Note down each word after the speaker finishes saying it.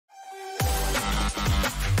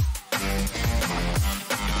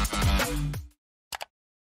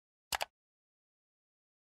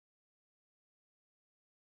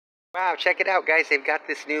Wow, check it out, guys. They've got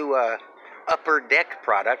this new Upper Deck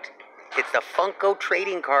product. It's the Funko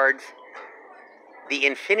Trading Cards, the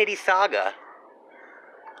Infinity Saga.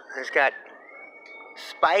 It's got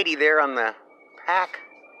Spidey there on the pack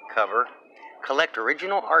cover. Collect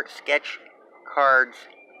original art sketch cards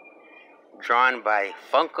drawn by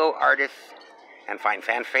Funko artists and find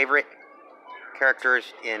fan favorite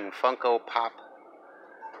characters in Funko Pop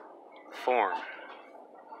form.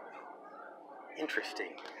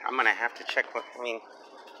 Interesting. I'm gonna have to check what, I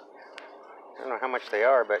don't know how much they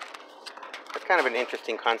are, but it's kind of an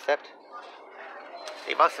interesting concept.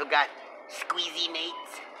 They've also got Squeezy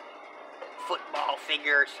Mates, football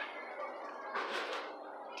figures,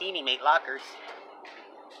 Teeny Mate lockers,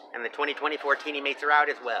 and the 2024 Teeny Mates are out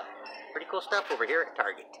as well. Pretty cool stuff over here at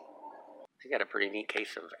Target. They got a pretty neat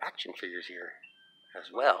case of action figures here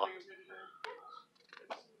as well.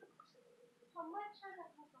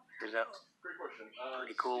 Here's a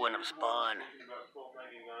pretty cool one of Spawn.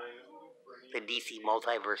 The DC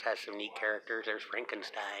Multiverse has some neat characters. There's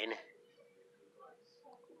Frankenstein.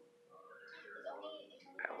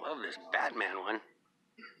 I love this Batman one.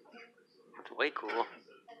 It's way cool.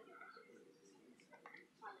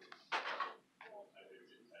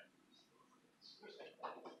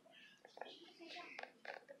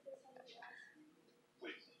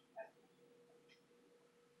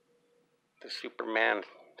 The Superman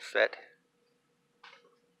set.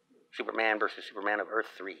 Superman versus Superman of Earth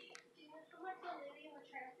 3.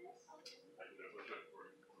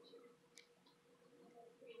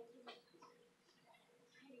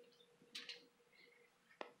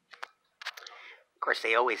 Of course,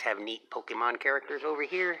 they always have neat Pokemon characters over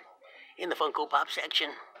here in the Funko Pop section.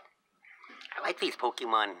 I like these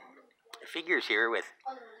Pokemon figures here with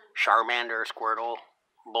Charmander, Squirtle,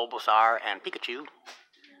 Bulbasaur, and Pikachu.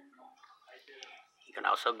 You can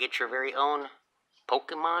also get your very own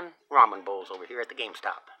Pokemon ramen bowls over here at the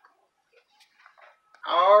GameStop.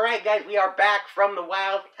 Alright guys, we are back from the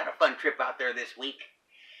wild. Had a fun trip out there this week.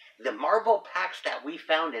 The Marvel packs that we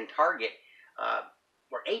found in Target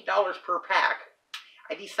were $8 per pack.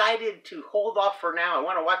 I decided to hold off for now. I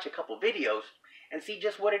want to watch a couple videos and see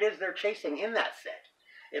just what it is they're chasing in that set.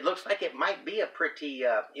 It looks like it might be a pretty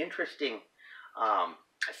interesting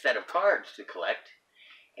set of cards to collect.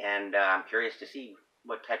 And I'm curious to see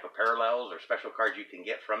what type of parallels or special cards you can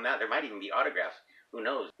get from that. There might even be autographs. Who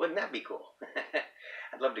knows? Wouldn't that be cool?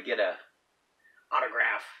 I'd love to get a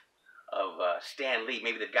autograph of Stan Lee.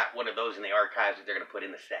 Maybe they've got one of those in the archives that they're going to put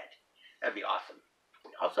in the set. That'd be awesome.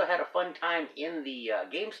 We also had a fun time in the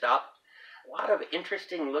GameStop. A lot of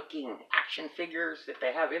interesting looking action figures that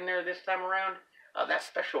they have in there this time around. That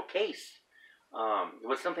special case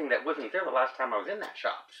was something that wasn't there the last time I was in that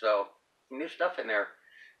shop. So new stuff in there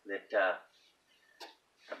that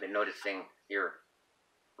I've been noticing here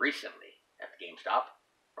recently at the GameStop.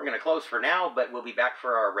 We're going to close for now, but we'll be back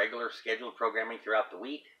for our regular scheduled programming throughout the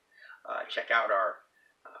week. Check out our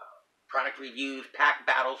product reviews, pack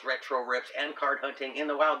battles, retro rips, and card hunting in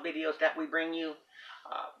the wild videos that we bring you.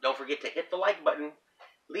 Don't forget to hit the like button,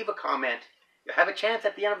 leave a comment. You'll have a chance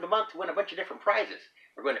at the end of the month to win a bunch of different prizes.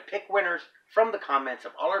 We're going to pick winners from the comments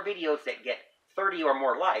of all our videos that get 30 or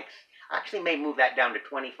more likes. I actually may move that down to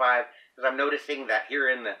 25 because I'm noticing that here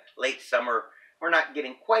in the late summer, we're not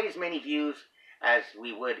getting quite as many views as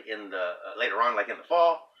we would in the later on, like in the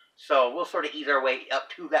fall. So we'll sort of ease our way up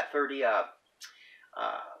to that 30.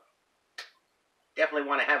 Definitely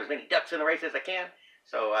want to have as many ducks in the race as I can.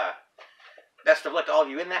 So best of luck to all of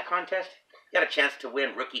you in that contest. You got a chance to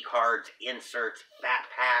win rookie cards, inserts, fat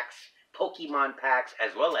packs, Pokemon packs,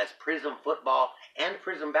 as well as Prism Football and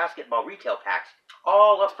Prism Basketball retail packs.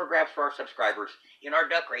 All up for grabs for our subscribers in our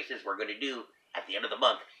duck races we're going to do at the end of the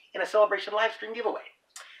month in a celebration live stream giveaway.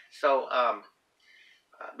 So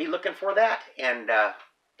be looking for that, and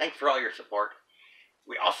thanks for all your support.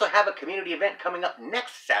 We also have a community event coming up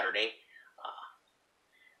next Saturday.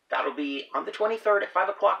 That'll be on the 23rd at 5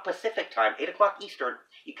 o'clock Pacific time, 8 o'clock Eastern.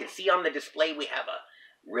 You can see on the display we have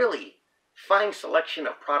a really fine selection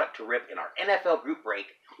of product to rip in our NFL group break.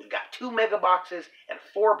 We've got 2 mega boxes and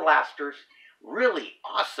 4 blasters. Really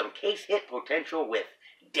awesome case hit potential with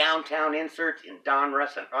downtown inserts in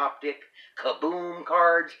Donruss and Optic, Kaboom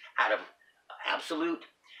cards out of Absolute,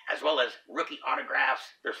 as well as rookie autographs.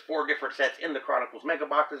 There's 4 different sets in the Chronicles mega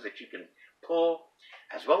boxes that you can pull,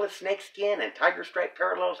 as well as Snakeskin and Tiger Stripe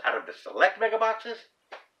parallels out of the select mega boxes.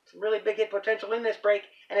 Some really big hit potential in this break,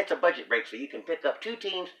 and it's a budget break, so you can pick up 2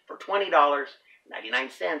 teams for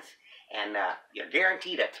 $20.99, and you're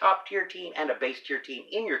guaranteed a top tier team and a base tier team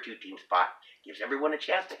in your 2-team spot. Gives everyone a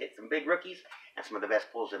chance to hit some big rookies and some of the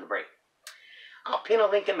best pulls in the break. I'll pin a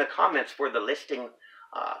link in the comments for the listing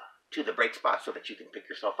to the break spot so that you can pick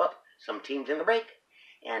yourself up some teams in the break.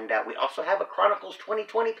 And we also have a Chronicles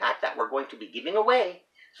 2020 pack that we're going to be giving away.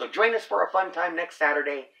 So join us for a fun time next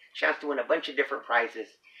Saturday. Chance to win a bunch of different prizes.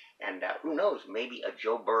 And who knows, maybe a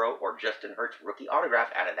Joe Burrow or Justin Hurts rookie autograph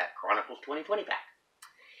out of that Chronicles 2020 pack.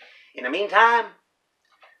 In the meantime,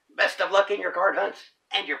 best of luck in your card hunts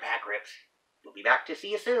and your pack rips. We'll be back to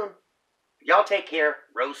see you soon. Y'all take care.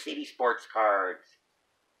 Rose City Sports Cards.